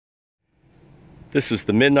This is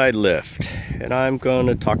the Midnight Lift, and I'm going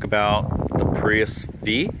to talk about the Prius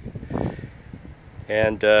V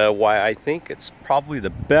and why I think it's probably the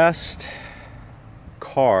best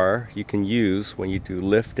car you can use when you do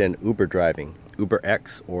Lyft and Uber driving,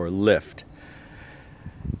 UberX or Lyft.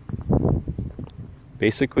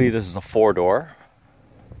 Basically, this is a four-door.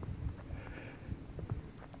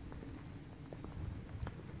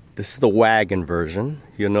 This is the wagon version.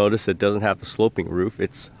 You'll notice it doesn't have the sloping roof,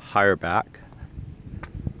 it's higher back.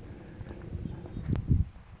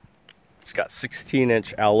 It's got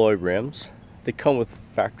 16-inch alloy rims. They come with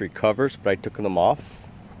factory covers, but I took them off.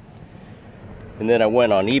 And then I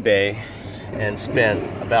went on eBay and spent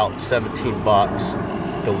about 17 bucks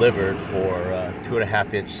delivered for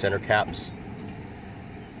 2.5-inch center caps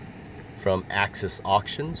from Axis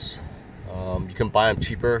Auctions. You can buy them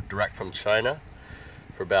cheaper direct from China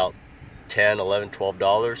for about $10, $11,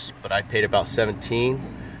 $12, but I paid about 17.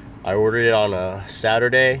 I ordered it on a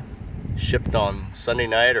Saturday, shipped on Sunday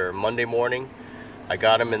night or Monday morning. I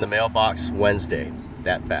got them in the mailbox Wednesday,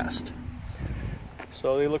 that fast.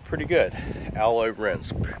 So they look pretty good. Alloy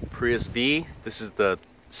rims, Prius V. This is the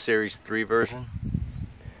Series 3 version.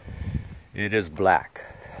 It is black.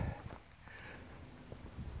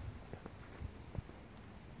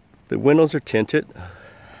 The windows are tinted.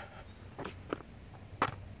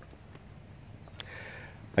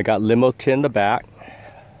 I got limo tint in the back,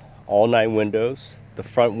 all 9 windows. The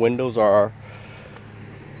front windows are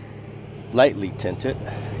lightly tinted.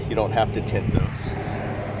 You don't have to tint those.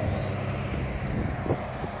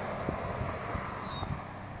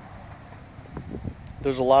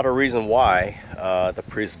 There's a lot of reason why the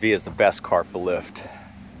Prius V is the best car for Lyft.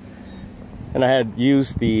 And I had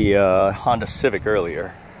used the Honda Civic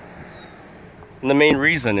earlier. And the main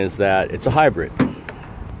reason is that it's a hybrid.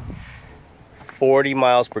 40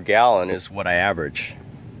 miles per gallon is what I average.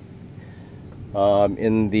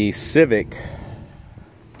 In the Civic,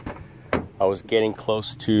 I was getting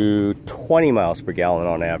close to 20 miles per gallon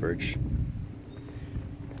on average.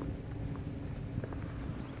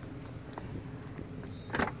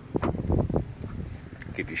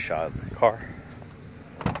 Give you a shot of the car.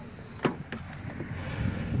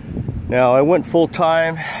 Now, I went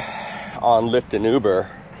full-time on Lyft and Uber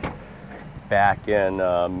back in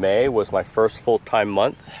May. Was my first full-time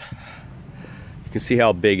month. You can see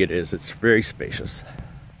how big it is. It's very spacious.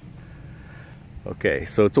 Okay,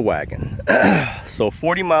 so it's a wagon. So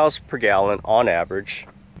 40 miles per gallon on average,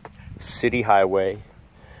 city highway.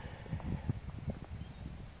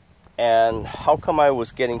 And how come I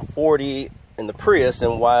was getting 40 in the Prius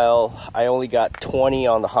and while I only got 20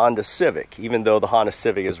 on the Honda Civic, even though the Honda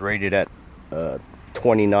Civic is rated at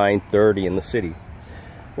 29, 30 in the city?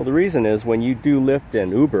 Well, the reason is when you do Lyft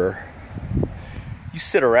and Uber, you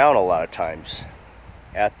sit around a lot of times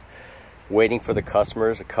waiting for the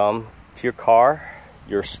customers to come to your car.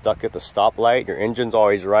 You're stuck at the stoplight, your engine's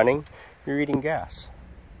always running, you're eating gas.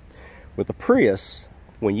 With the Prius,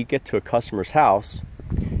 when you get to a customer's house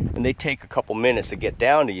and they take a couple minutes to get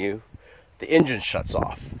down to you, the engine shuts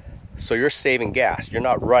off. So you're saving gas, you're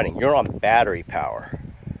not running, you're on battery power.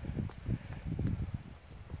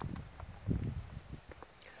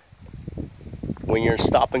 When you're in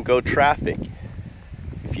stop and go traffic,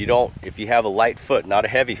 if you have a light foot, not a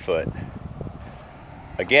heavy foot,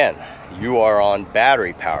 again, you are on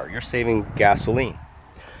battery power. You're saving gasoline.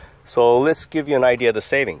 So let's give you an idea of the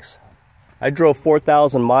savings. I drove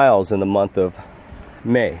 4,000 miles in the month of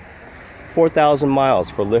May. 4,000 miles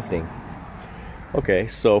for lifting. Okay,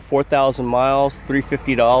 so 4,000 miles,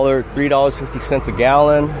 $3.50 a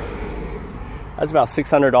gallon. That's about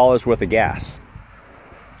 $600 worth of gas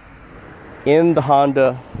in the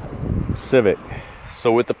Honda Civic.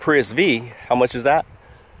 So with the Prius V, how much is that?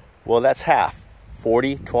 Well, that's half.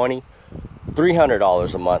 40, 20,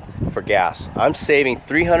 $300 a month for gas. I'm saving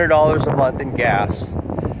 $300 a month in gas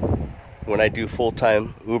when I do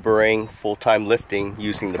full-time Ubering, full-time lifting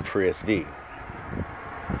using the Prius V.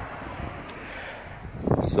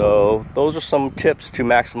 So those are some tips to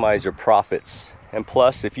maximize your profits. And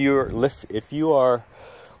plus, if you are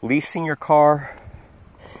leasing your car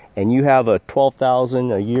and you have a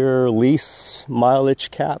 $12,000 a year lease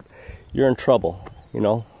mileage cap, you're in trouble. You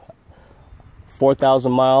know,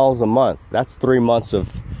 4,000 miles a month, that's 3 months of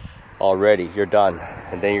already, you're done.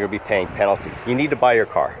 And then you're gonna be paying penalty. You need to buy your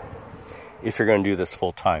car if you're gonna do this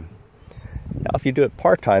full time. Now, if you do it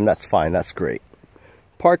part-time, that's fine, that's great.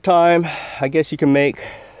 Part-time, I guess you can make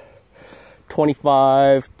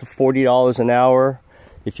 $25 to $40 an hour.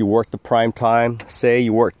 If you work the prime time, say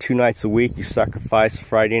you work 2 nights a week, you sacrifice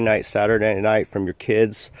Friday night, Saturday night from your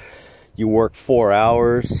kids, You work 4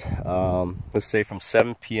 hours, let's say from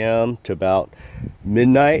 7 p.m. to about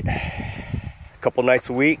midnight, a couple nights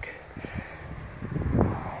a week.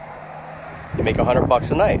 You make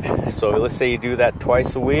 $100 a night. So let's say you do that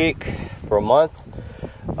twice a week for a month.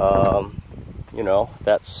 You know,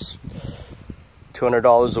 that's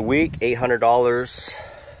 $200 a week, $800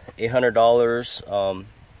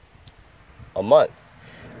 a month.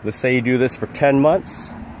 Let's say you do this for 10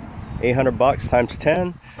 months, $800 times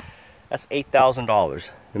 10, that's $8,000.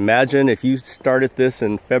 Imagine if you started this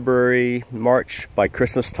in February, March, by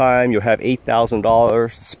Christmas time, you'll have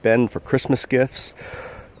 $8,000 to spend for Christmas gifts.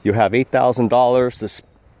 You'll have $8,000 to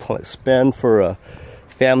spend for a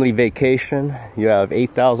family vacation. You have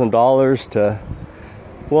 $8,000 to,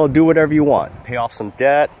 well, do whatever you want. Pay off some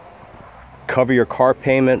debt, cover your car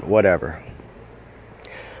payment, whatever.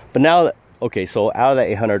 But now, okay, so out of that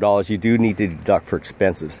 $800, you do need to deduct for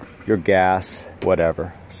expenses, your gas,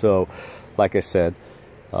 whatever. So, like I said,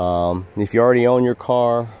 if you already own your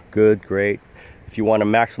car, good, great. If you want to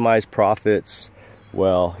maximize profits,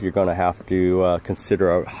 well, you're going to have to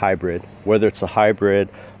consider a hybrid, whether it's a hybrid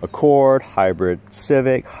Accord, hybrid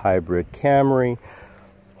Civic, hybrid Camry,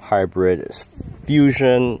 hybrid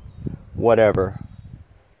Fusion, whatever.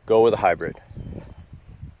 Go with a hybrid.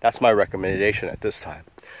 That's my recommendation at this time.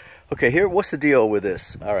 Okay, here, what's the deal with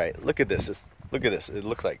this? All right, look at this. Look at this. It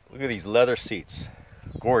looks like, look at these leather seats.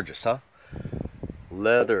 Gorgeous, huh?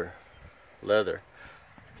 Leather. Look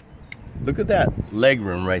at that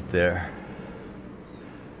legroom right there.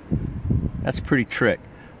 That's pretty trick.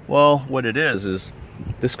 Well, what it is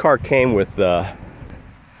this car came with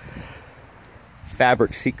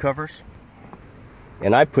fabric seat covers,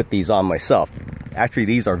 and I put these on myself. Actually,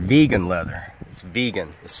 these are vegan leather. It's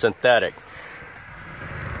vegan, it's synthetic.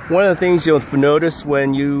 One of the things you'll notice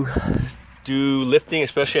when you do lifting,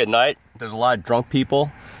 especially at night, there's a lot of drunk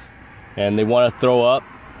people and they want to throw up.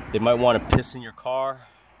 They might want to piss in your car.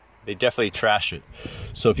 They definitely trash it.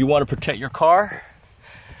 So if you want to protect your car,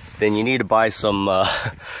 then you need to buy some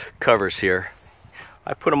covers here.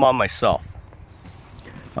 I put them on myself.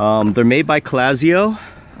 They're made by Classio.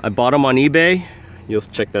 I bought them on eBay. You'll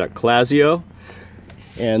check that out, Classio.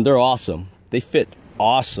 And they're awesome. They fit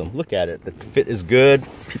awesome. Look at it. The fit is good.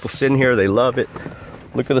 People sitting here, they love it.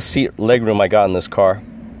 Look at the seat legroom I got in this car.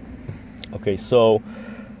 Okay, so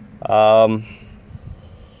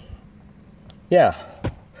yeah,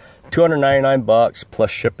 $299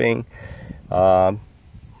 plus shipping.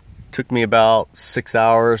 Took me about 6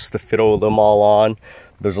 hours to fit all them all on.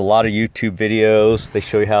 There's a lot of YouTube videos. They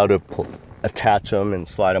show you how to attach them and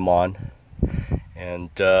slide them on. And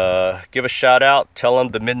give a shout out. Tell them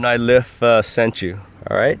the Midnight Lyft sent you.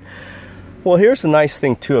 All right. Well, here's the nice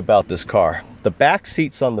thing too about this car. The back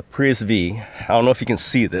seats on the Prius V. I don't know if you can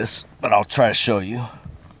see this, but I'll try to show you.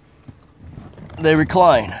 They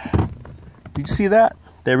recline. Did you see that?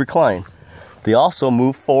 They recline. They also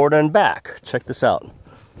move forward and back. Check this out.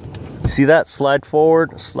 See that? Slide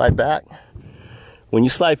forward, slide back. When you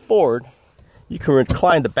slide forward, you can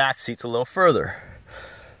recline the back seats a little further.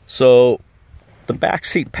 So the back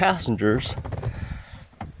seat passengers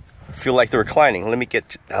feel like they're reclining. Let me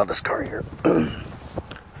get out of this car here.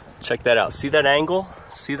 Check that out. See that angle?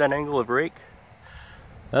 See that angle of rake?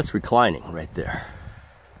 That's reclining right there.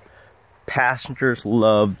 Passengers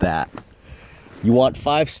love that. You want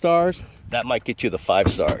 5 stars? That might get you the 5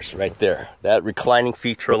 stars right there. That reclining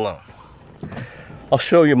feature alone. I'll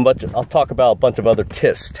show you I'll talk about a bunch of other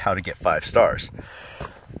tips how to get 5 stars.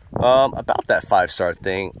 About that 5-star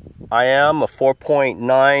thing, I am a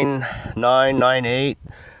 4.9998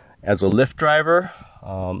 as a Lyft driver.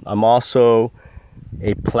 I'm also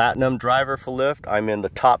a platinum driver for Lyft. I'm in the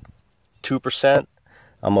top 2%.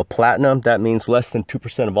 I'm a platinum. That means less than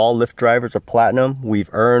 2% of all Lyft drivers are platinum. We've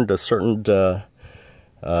earned a certain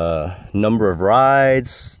number of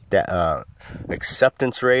rides,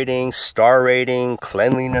 acceptance rating, star rating,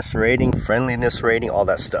 cleanliness rating, friendliness rating, all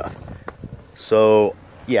that stuff. So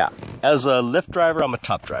yeah, as a Lyft driver, I'm a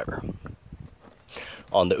top driver.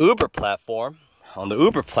 On the Uber platform,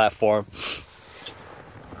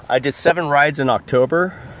 I did 7 rides in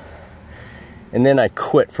October, and then I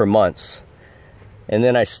quit for months. And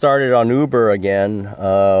then I started on Uber again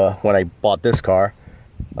when I bought this car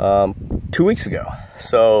 2 weeks ago.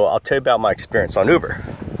 So I'll tell you about my experience on Uber.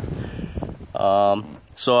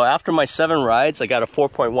 So after my 7 rides, I got a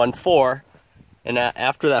 4.14. And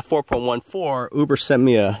after that 4.14, Uber sent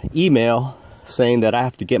me an email saying that I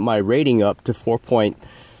have to get my rating up to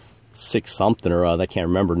 4.6 something or other. I can't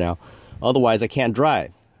remember now. Otherwise, I can't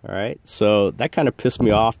drive. All right. So that kind of pissed me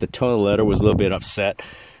off. The tone of the letter was a little bit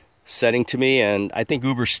upsetting to me. And I think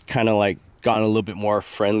Uber's kind of like gotten a little bit more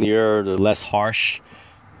friendlier, they're less harsh.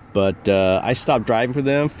 But I stopped driving for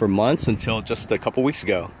them for months until just a couple weeks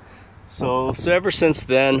ago. So ever since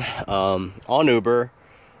then, on Uber,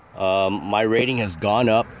 my rating has gone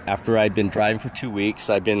up after I'd been driving for 2 weeks.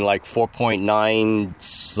 I've been like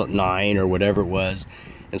 4.99 or whatever it was.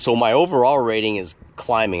 And so my overall rating is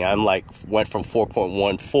climbing. I'm like, went from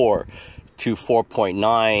 4.14 to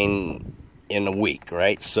 4.9 in a week,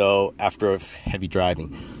 right? So after heavy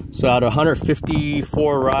driving. So out of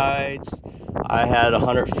 154 rides, I had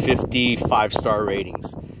 150 5-star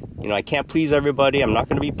ratings. You know, I can't please everybody. I'm not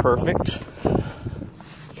going to be perfect.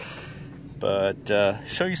 But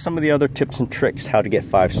show you some of the other tips and tricks how to get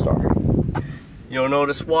 5-star. You'll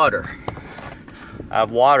notice water. I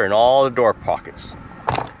have water in all the door pockets.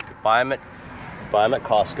 Buy them at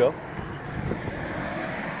Costco.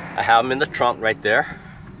 I have them in the trunk right there.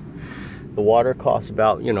 The water costs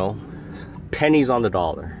about, you know, pennies on the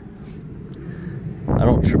dollar. I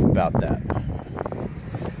don't trip about that.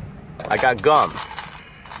 I got gum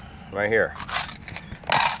right here.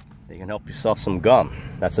 You can help yourself some gum.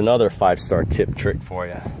 That's another 5-star tip trick for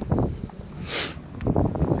you.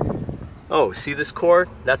 Oh, see this cord?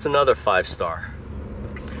 That's another 5-star.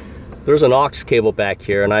 There's an aux cable back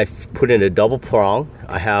here, and I've put in a double prong.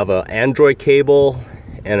 I have an Android cable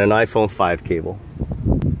and an iPhone 5 cable.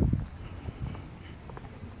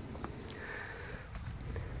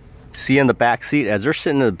 See in the back seat, as they're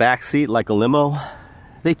sitting in the back seat like a limo,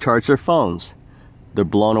 they charge their phones. They're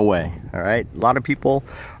blown away. All right, a lot of people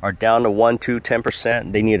are down to 1, 2,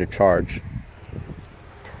 10%. They need a charge.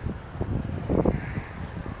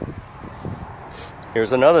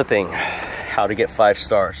 Here's another thing, how to get 5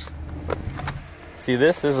 stars. See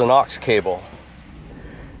this? This is an aux cable.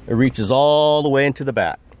 It reaches all the way into the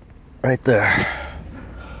back, right there.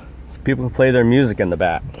 So people can play their music in the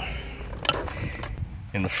back.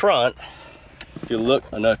 In the front, if you look,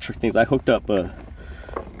 another trick things, I hooked up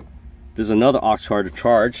there's another aux cord to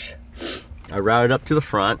charge. I routed up to the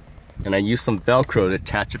front, and I used some Velcro to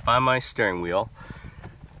attach it by my steering wheel.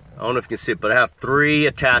 I don't know if you can see it, but I have 3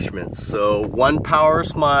 attachments. So one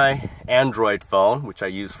powers my Android phone, which I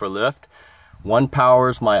use for Lyft. One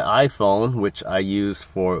powers my iPhone, which I use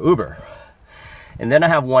for Uber. And then I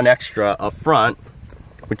have one extra up front,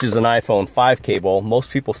 which is an iPhone 5 cable.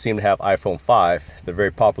 Most people seem to have iPhone 5. They're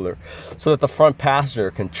very popular. So that the front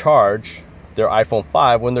passenger can charge their iPhone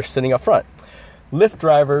 5 when they're sitting up front. Lyft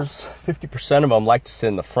drivers, 50% of them like to sit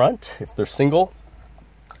in the front if they're single.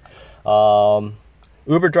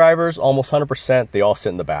 Uber drivers, almost 100%, they all sit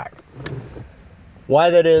in the back. Why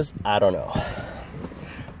that is, I don't know.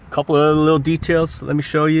 A couple of little details, let me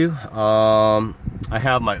show you. I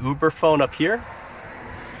have my Uber phone up here.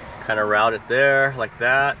 Kind of route it there like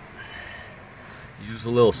that. Use a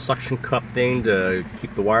little suction cup thing to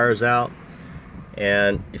keep the wires out.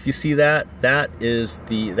 And if you see that,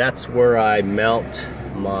 that's where I mount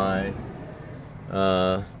my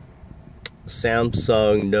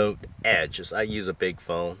Samsung Note Edge. I use a big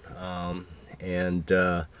phone, and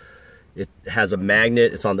it has a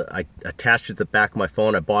magnet. It's on the. I attached it to the back of my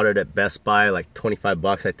phone. I bought it at Best Buy, like 25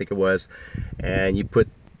 bucks, I think it was. And you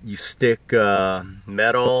stick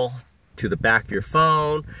metal to the back of your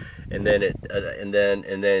phone, and then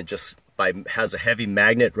it just has a heavy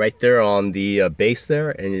magnet right there on the base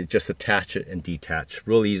there, and you just attach it and detach.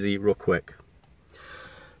 Real easy, real quick.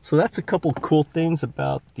 So that's a couple cool things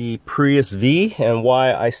about the Prius V and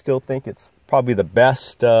why I still think it's probably the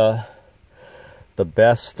best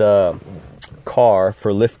car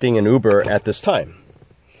for lifting and Uber at this time.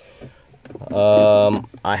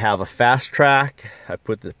 I have a fast track. I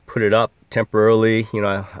put it up temporarily, you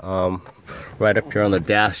know, right up here on the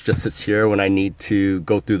dash. Just sits here when I need to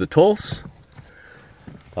go through the tolls.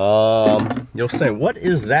 You'll say, what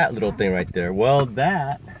is that little thing right there? Well,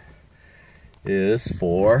 that is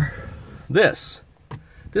for this.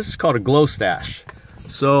 This is called a glow stash.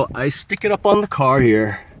 So I stick it up on the car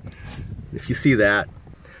here, if you see that.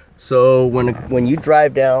 So when you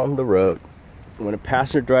drive down the road, when a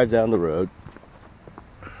passenger drives down the road,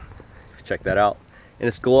 check that out, and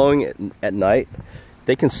it's glowing at night,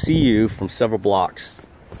 they can see you from several blocks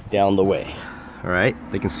down the way. All right,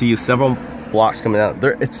 they can see you several blocks coming out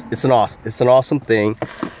there. It's an awesome thing.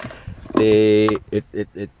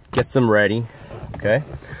 It gets them ready. Okay.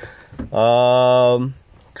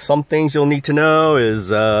 Some things you'll need to know is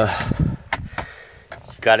you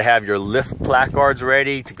got to have your Lyft placards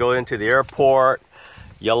ready to go into the airport.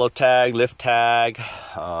 Yellow tag, Lyft tag.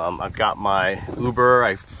 I've got my Uber.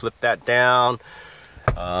 I flip that down.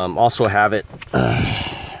 Also have it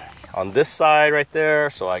on this side right there,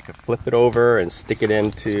 so I could flip it over and stick it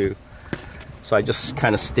into So I just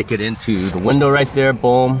kind of stick it into the window right there,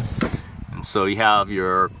 boom. And so you have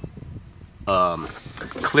your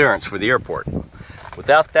clearance for the airport.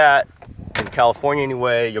 Without that, in California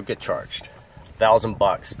anyway, you'll get charged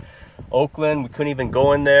 $1,000. Oakland, we couldn't even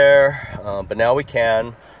go in there, but now we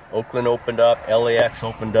can. Oakland opened up, LAX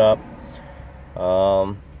opened up.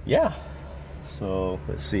 Yeah, so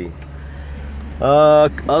let's see.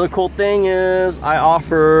 Other cool thing is I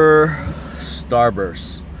offer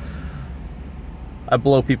Starburst. I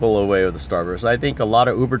blow people away with the Starburst. I think a lot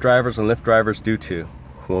of Uber drivers and Lyft drivers do too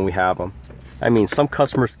when we have them. I mean, some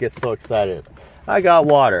customers get so excited. I got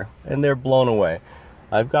water and they're blown away.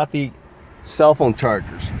 I've got the cell phone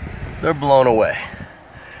chargers. They're blown away.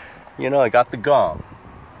 You know, I got the gum,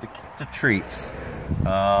 the treats.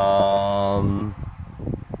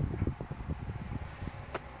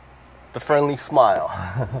 The friendly smile.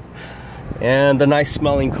 And the nice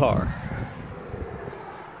smelling car.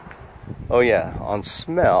 Oh yeah, on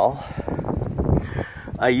smell,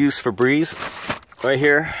 I use Febreze right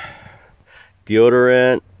here,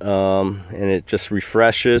 deodorant, and it just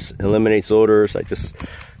refreshes, eliminates odors. I just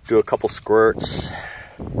do a couple squirts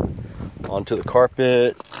onto the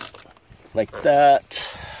carpet, like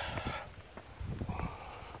that.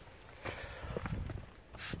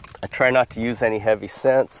 I try not to use any heavy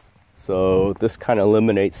scents, so this kind of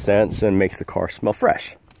eliminates scents and makes the car smell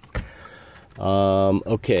fresh.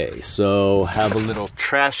 Okay, so have a little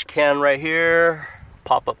trash can right here,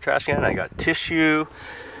 pop-up trash can. I got tissue,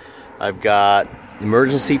 I've got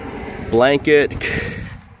emergency blanket.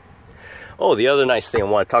 Oh, the other nice thing I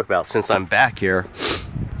want to talk about since I'm back here,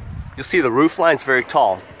 you'll see the roof line's very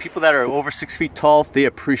tall. People that are over 6 feet tall, they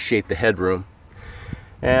appreciate the headroom.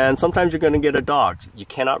 And sometimes you're going to get a dog. You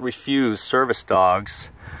cannot refuse service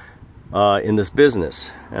dogs in this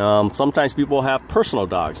business. Sometimes people have personal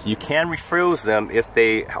dogs. You can refuse them if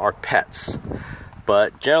they are pets,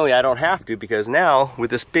 but generally I don't have to, because now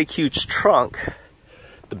with this big huge trunk,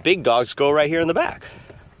 the big dogs go right here in the back.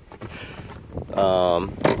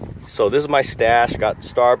 So this is my stash. Got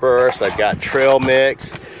Starburst, I've got trail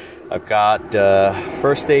mix, I've got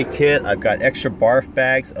first aid kit, I've got extra barf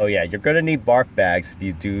bags. Oh yeah, you're gonna need barf bags if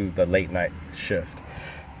you do the late night shift.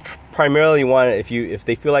 Primarily you want it if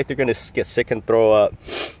they feel like they're gonna get sick and throw up.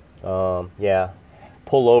 Yeah,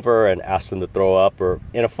 pull over and ask them to throw up, or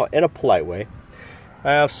in a polite way.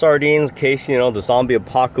 I have sardines in case, you know, the zombie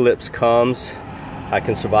apocalypse comes. I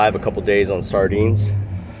can survive a couple days on sardines.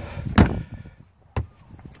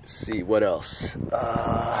 Let's see what else.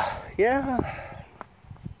 Yeah.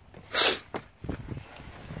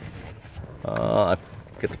 I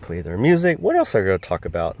get to play their music. What else are I going to talk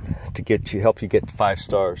about to help you get 5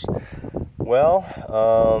 stars? Well,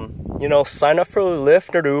 you know, sign up for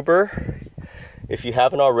Lyft or Uber if you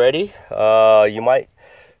haven't already. You might,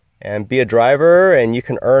 and be a driver, and you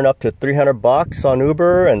can earn up to $300 on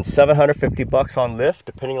Uber and $750 on Lyft,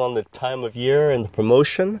 depending on the time of year and the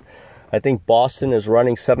promotion. I think Boston is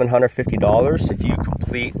running $750 if you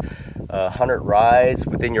complete 100 rides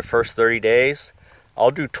within your first 30 days.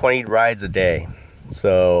 I'll do 20 rides a day.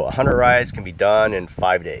 So 100 rides can be done in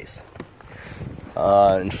 5 days.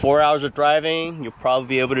 In 4 hours of driving, you'll probably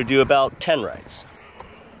be able to do about 10 rides.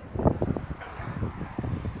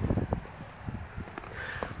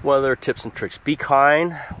 What other tips and tricks? Be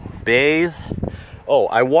kind, bathe. Oh,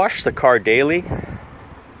 I wash the car daily.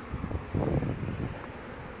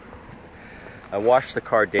 I wash the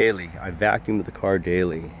car daily. I vacuum the car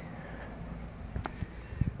daily.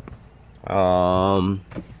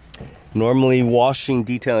 Normally washing,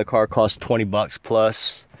 detailing the car costs $20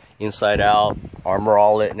 plus, inside out, armor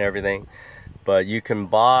all it and everything. But you can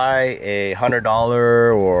buy a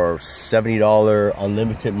 $100 or $70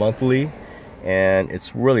 unlimited monthly, and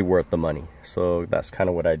it's really worth the money. So that's kind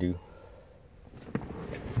of what I do.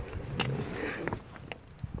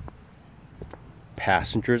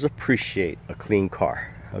 Passengers appreciate a clean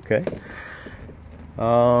car, okay?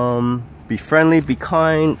 Be friendly, be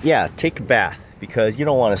kind. Yeah, take a bath, because you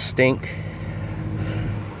don't want to stink.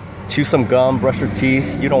 Chew some gum, brush your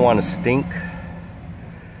teeth. You don't want to stink.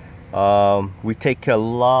 We take a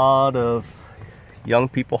lot of young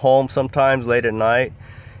people home sometimes late at night.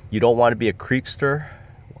 You don't want to be a creepster.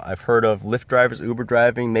 I've heard of Lyft drivers, Uber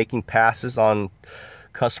driving, making passes on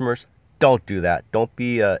customers. Don't do that. Don't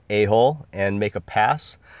be a a-hole and make a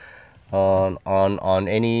pass on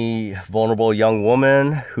any vulnerable young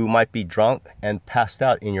woman who might be drunk and passed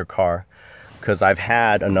out in your car. Because I've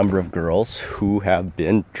had a number of girls who have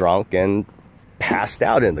been drunk and passed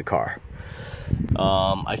out in the car.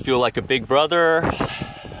 I feel like a big brother.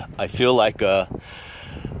 I feel like a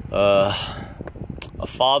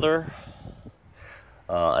father,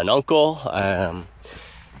 an uncle, and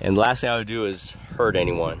the last thing I would do is hurt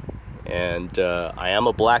anyone. And I am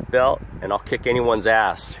a black belt, and I'll kick anyone's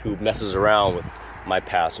ass who messes around with my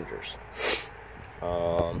passengers.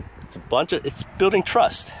 It's building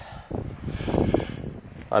trust.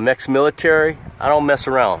 I'm ex-military. I don't mess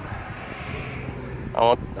around.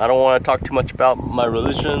 I don't want to talk too much about my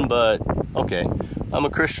religion, but okay, I'm a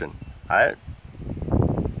Christian. I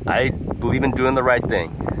believe in doing the right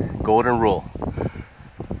thing. Golden rule.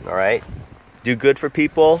 All right, do good for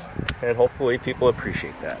people, and hopefully people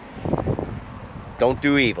appreciate that. Don't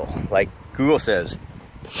do evil. Like Google says,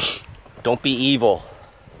 don't be evil.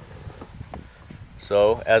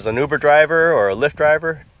 So as an Uber driver or a Lyft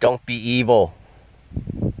driver, don't be evil.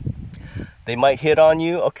 They might hit on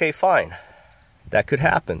you. Okay, fine. That could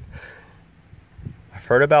happen. I've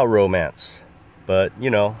heard about romance, but you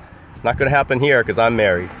know, it's not going to happen here because I'm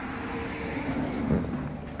married.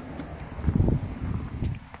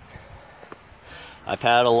 I've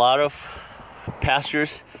had a lot of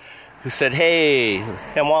passengers who said, hey,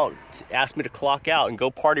 ask me to clock out and go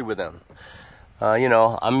party with them. You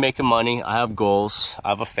know, I'm making money. I have goals. I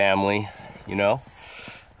have a family, you know.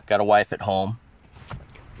 Got a wife at home.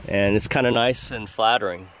 And it's kind of nice and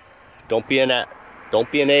flattering. Don't be an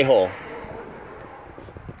a-hole.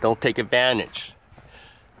 Don't take advantage.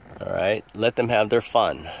 All right? Let them have their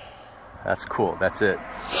fun. That's cool. That's it.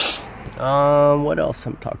 What else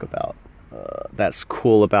I'm talking about? That's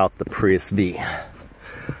cool about the Prius V.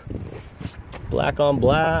 Black on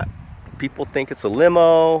black. People think it's a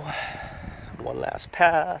limo. One last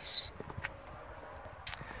pass.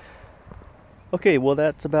 Okay, well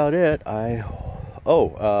that's about it.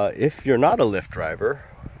 If you're not a Lyft driver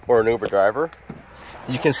or an Uber driver,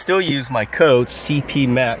 you can still use my code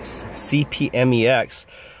CPMEX, CPMEX.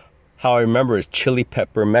 How I remember is Chili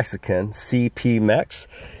Pepper Mexican, CPMEX.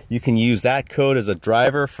 You can use that code as a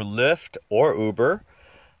driver for Lyft or Uber.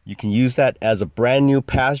 You can use that as a brand new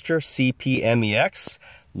passenger, CPMEX.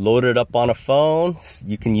 Load it up on a phone.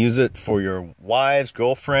 You can use it for your wives,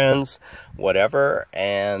 girlfriends, whatever,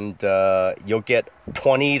 and you'll get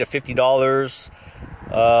 $20 to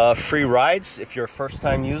 $50 free rides if you're a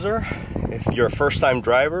first-time user. If you're a first-time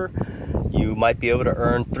driver, you might be able to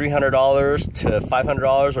earn $300 to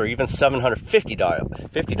 $500 or even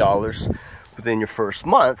 $750 within your first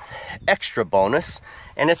month. Extra bonus,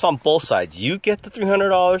 and it's on both sides. You get the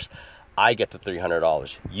 $300, I get the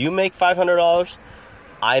 $300. You make $500.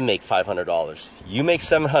 I make $500. You make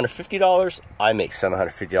 $750. I make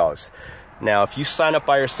 $750. Now, if you sign up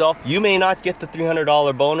by yourself, you may not get the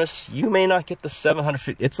 $300 bonus. You may not get the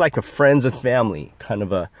 $750. It's like a friends and family kind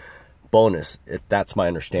of a bonus. That's my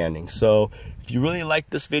understanding. So, if you really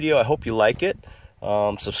like this video, I hope you like it.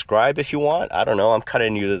 Subscribe if you want. I don't know. I'm kind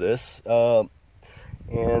of new to this,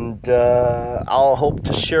 and I'll hope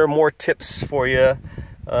to share more tips for you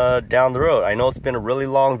down the road. I know it's been a really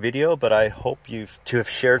long video, but I hope to have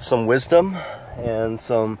shared some wisdom and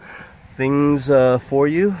some things for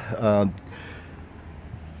you.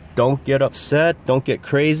 Don't get upset. Don't get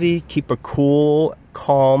crazy. Keep a cool,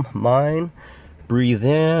 calm mind. Breathe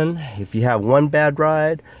in. If you have one bad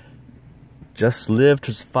ride, just live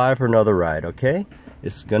to survive for another ride, okay?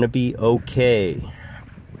 It's gonna be okay.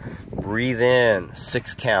 Breathe in,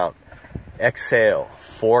 6 count. Exhale,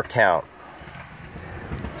 4 count.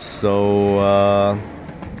 So,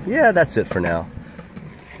 yeah, that's it for now.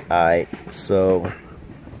 Alright, so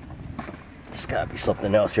there's gotta be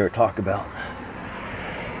something else here to talk about.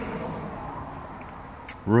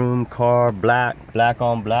 Room, car, black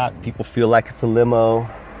on black. People feel like it's a limo.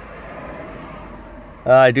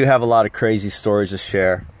 I do have a lot of crazy stories to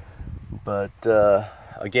share. But,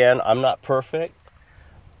 again, I'm not perfect.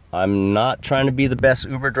 I'm not trying to be the best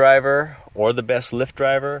Uber driver or the best Lyft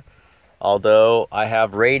driver. Although I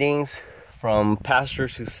have ratings from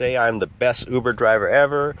passengers who say I'm the best Uber driver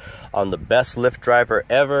ever, I'm the best Lyft driver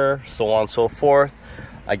ever, so on and so forth.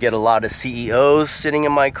 I get a lot of CEOs sitting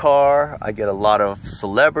in my car. I get a lot of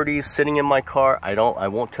celebrities sitting in my car. I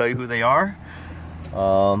won't tell you who they are,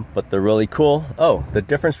 but they're really cool. Oh, the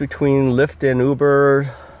difference between Lyft and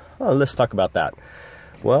Uber. Oh, let's talk about that.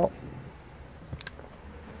 Well,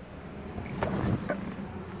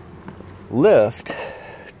 Lyft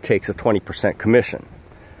takes a 20% commission,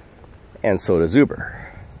 and so does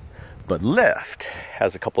Uber. But Lyft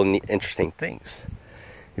has a couple of interesting things.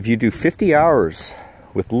 If you do 50 hours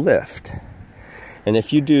with Lyft, and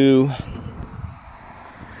if you do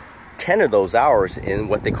 10 of those hours in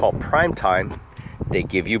what they call prime time, they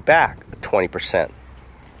give you back 20%.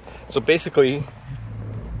 So basically,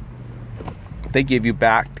 they give you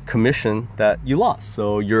back the commission that you lost.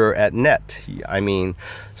 So you're at net. I mean,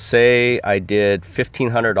 say I did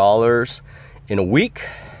 $1,500 in a week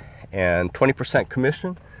and 20%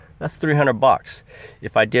 commission, that's $300.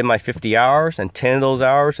 If I did my 50 hours and 10 of those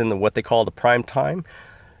hours in what they call the prime time,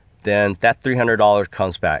 then that $300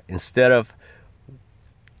 comes back. Instead of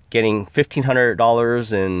getting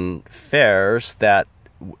 $1,500 in fares that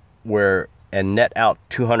were and net out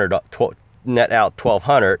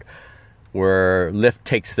 $1,200, where Lyft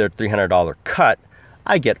takes their $300 cut,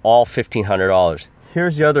 I get all $1,500.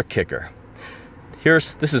 Here's the other kicker.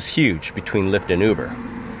 This is huge between Lyft and Uber.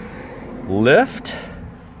 Lyft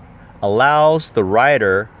allows the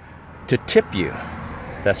rider to tip you.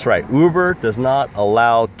 That's right. Uber does not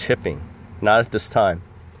allow tipping, not at this time.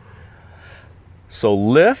 So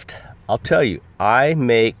Lyft, I'll tell you, I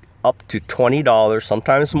make up to $20,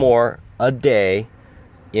 sometimes more, a day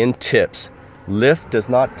in tips. Lyft does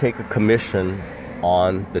not take a commission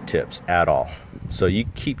on the tips at all. So you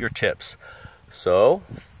keep your tips. So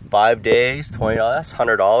 5 days, $20, that's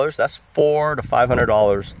 $100. That's $400 to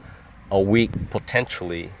 $500 a week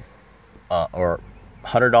potentially, or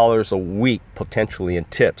 $100 a week potentially in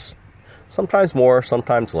tips. Sometimes more,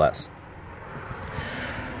 sometimes less.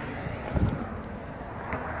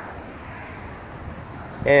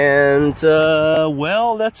 And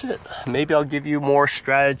well, that's it. Maybe I'll give you more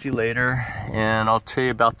strategy later, and I'll tell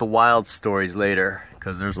you about the wild stories later,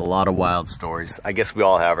 because there's a lot of wild stories. I guess we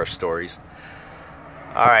all have our stories.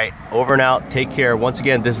 All right, over and out. Take care. Once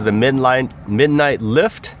again, this is the Midnight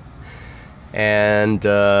Lyft, and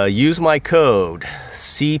use my code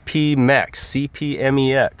CPMEX,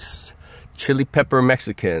 CPMEX, Chili Pepper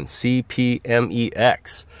Mexican,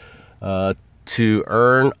 CPMEX, to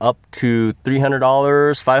earn up to $300,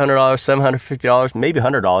 $500, $750, maybe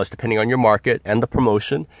 $100, depending on your market and the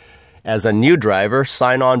promotion. As a new driver,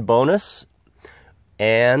 sign-on bonus.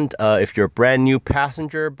 And if you're a brand new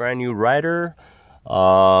passenger, brand new rider,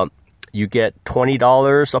 you get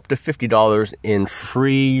 $20 up to $50 in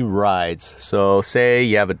free rides. So say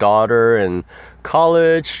you have a daughter in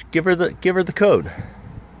college, give her the code.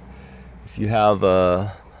 If you have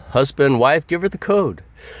a husband, wife, give her the code.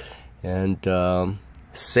 And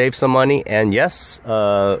save some money. And yes,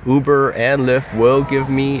 Uber and Lyft will give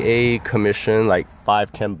me a commission, like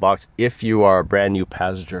 $5-10 if you are a brand new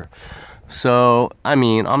passenger. So I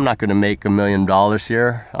mean, I'm not going to make $1 million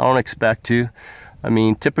here. I don't expect to. I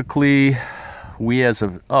mean, typically we as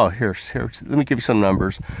a here, let me give you some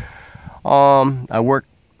numbers. I work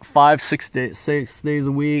 6 days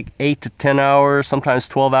a week, 8 to 10 hours, sometimes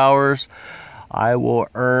 12 hours. I will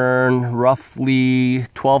earn roughly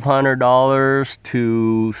 $1,200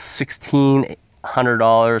 to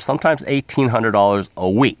 $1,600, sometimes $1,800 a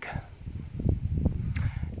week.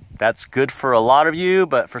 That's good for a lot of you,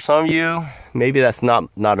 but for some of you, maybe that's not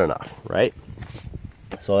enough, right?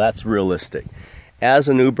 So that's realistic. As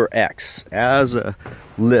an UberX, as a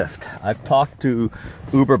Lyft, I've talked to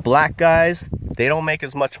Uber Black guys. They don't make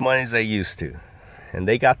as much money as they used to. And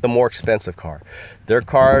they got the more expensive car. Their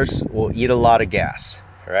cars will eat a lot of gas,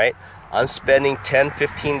 right? I'm spending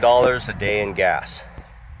 $10-15 a day in gas,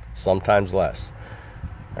 sometimes less.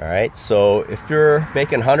 All right, so if you're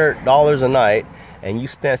making $100 a night and you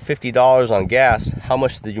spent $50 on gas, how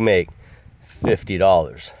much did you make?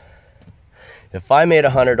 $50. If I made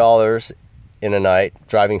 $100 in a night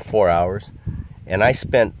driving 4 hours and I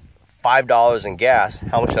spent $5 in gas,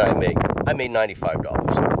 how much did I make? I made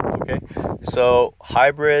 $95. Okay, so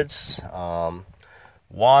hybrids,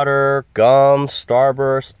 water, gum,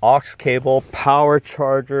 Starburst, aux cable, power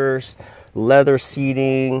chargers, leather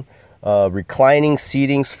seating, reclining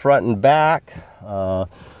seatings front and back,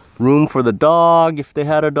 room for the dog if they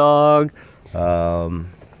had a dog.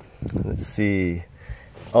 Let's see.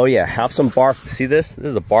 Oh yeah, have some barf. See this? This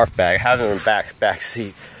is a barf bag. I have it in the back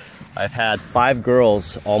seat. I've had 5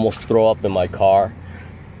 girls almost throw up in my car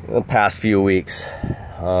in the past few weeks.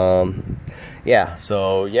 Yeah,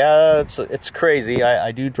 so yeah, it's crazy.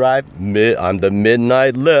 I do drive. I'm the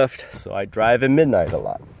Midnight Lyft, so I drive at midnight a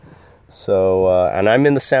lot. So and I'm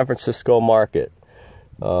in the San Francisco market.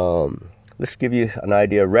 Let's give you an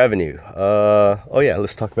idea of revenue. Oh yeah,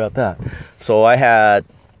 let's talk about that. So I had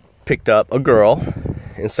picked up a girl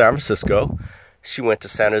in San Francisco. She went to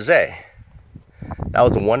San Jose. That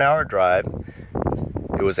was a 1-hour drive.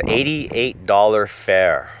 It was $88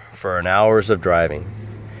 fare for an hours of driving.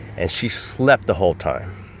 And she slept the whole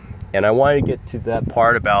time. And I wanted to get to that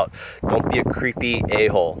part about don't be a creepy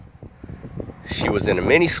a-hole. She was in a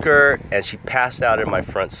mini skirt and she passed out in my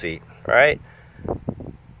front seat. All right,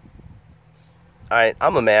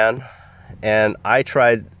 I'm a man and I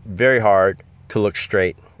tried very hard to look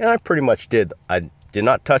straight. And I pretty much did. I did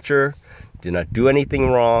not touch her, did not do anything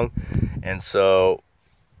wrong. And so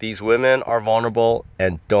these women are vulnerable,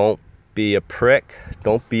 and don't be a prick.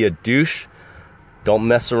 Don't be a douche. Don't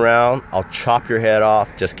mess around. I'll chop your head off.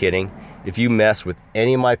 Just kidding. If you mess with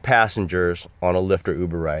any of my passengers on a Lyft or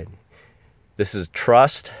Uber ride. This is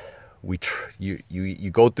trust.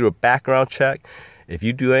 You go through a background check. If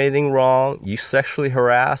you do anything wrong, you sexually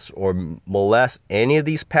harass or molest any of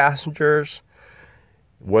these passengers,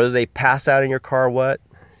 whether they pass out in your car or what,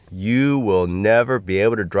 you will never be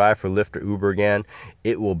able to drive for Lyft or Uber again.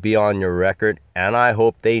 It will be on your record, and I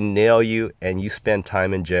hope they nail you and you spend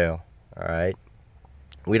time in jail. All right?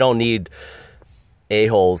 We don't need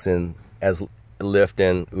a-holes as Lyft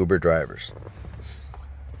and Uber drivers.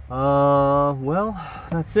 Well,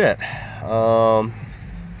 that's it.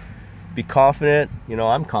 Be confident. You know,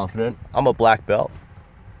 I'm confident. I'm a black belt.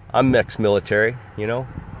 I'm ex-military, you know.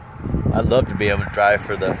 I'd love to be able to drive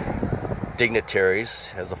for the dignitaries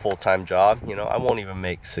as a full-time job. You know, I won't even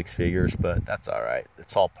make six figures, but that's all right.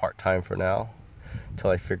 It's all part-time for now until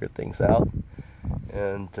I figure things out.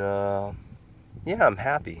 And yeah, I'm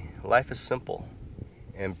happy. Life is simple.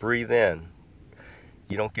 And breathe in.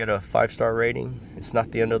 You don't get a 5-star rating, it's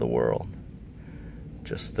not the end of the world.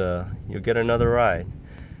 Just you'll get another ride.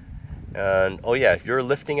 And oh yeah, if you're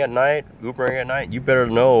lifting at night, Ubering at night, you better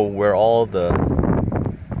know where all the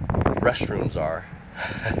restrooms are.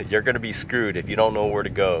 You're gonna be screwed if you don't know where to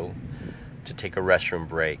go to take a restroom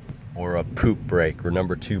break or a poop break or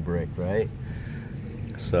number 2 break, right?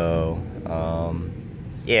 So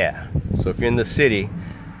yeah, so if you're in the city,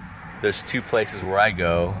 there's 2 places where I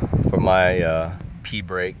go for my pee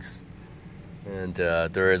breaks, and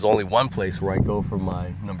there is only 1 place where I go for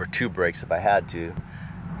my number 2 breaks if I had to.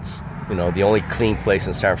 It's, you know, the only clean place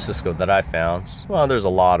in San Francisco that I found. Well, there's a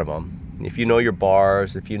lot of them. If you know your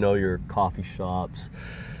bars, if you know your coffee shops,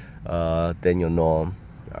 then you'll know them,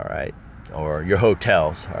 all right? Or your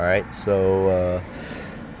hotels, all right? So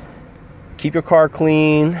keep your car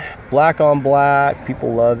clean, black on black,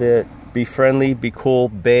 people love it. Be friendly, be cool,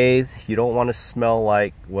 bathe. You don't want to smell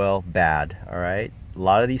like, well, bad, all right? A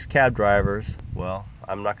lot of these cab drivers, well,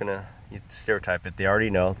 I'm not gonna stereotype it, they already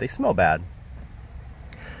know, they smell bad.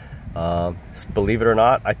 Believe it or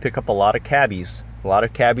not, I pick up a lot of cabbies. A lot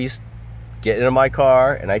of cabbies get into my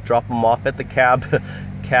car and I drop them off at the cab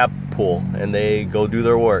pool and they go do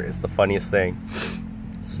their work. It's the funniest thing.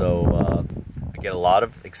 So I get a lot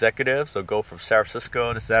of executives, so go from San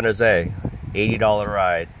Francisco to San Jose, $80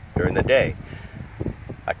 ride during the day.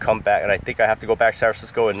 I come back and I think I have to go back to San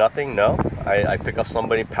Francisco and nothing. No, I pick up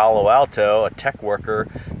somebody in Palo Alto, a tech worker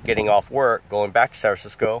getting off work, going back to San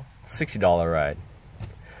Francisco, $60 ride.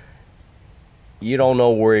 You don't know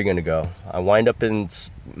where you're gonna go. I wind up in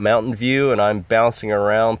Mountain View and I'm bouncing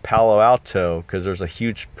around Palo Alto because there's a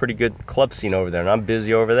huge, pretty good club scene over there and I'm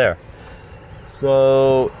busy over there.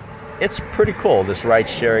 So it's pretty cool, this ride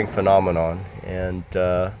sharing phenomenon. And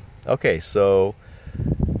okay, so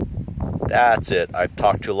that's it. I've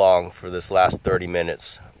talked too long for this last 30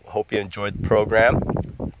 minutes. Hope you enjoyed the program.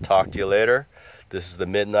 Talk to you later. This is the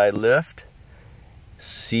Midnight Lift.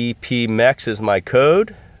 CPMEX is my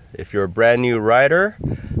code. If you're a brand new rider,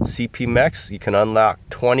 CPMEX, you can unlock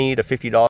 $20 to $50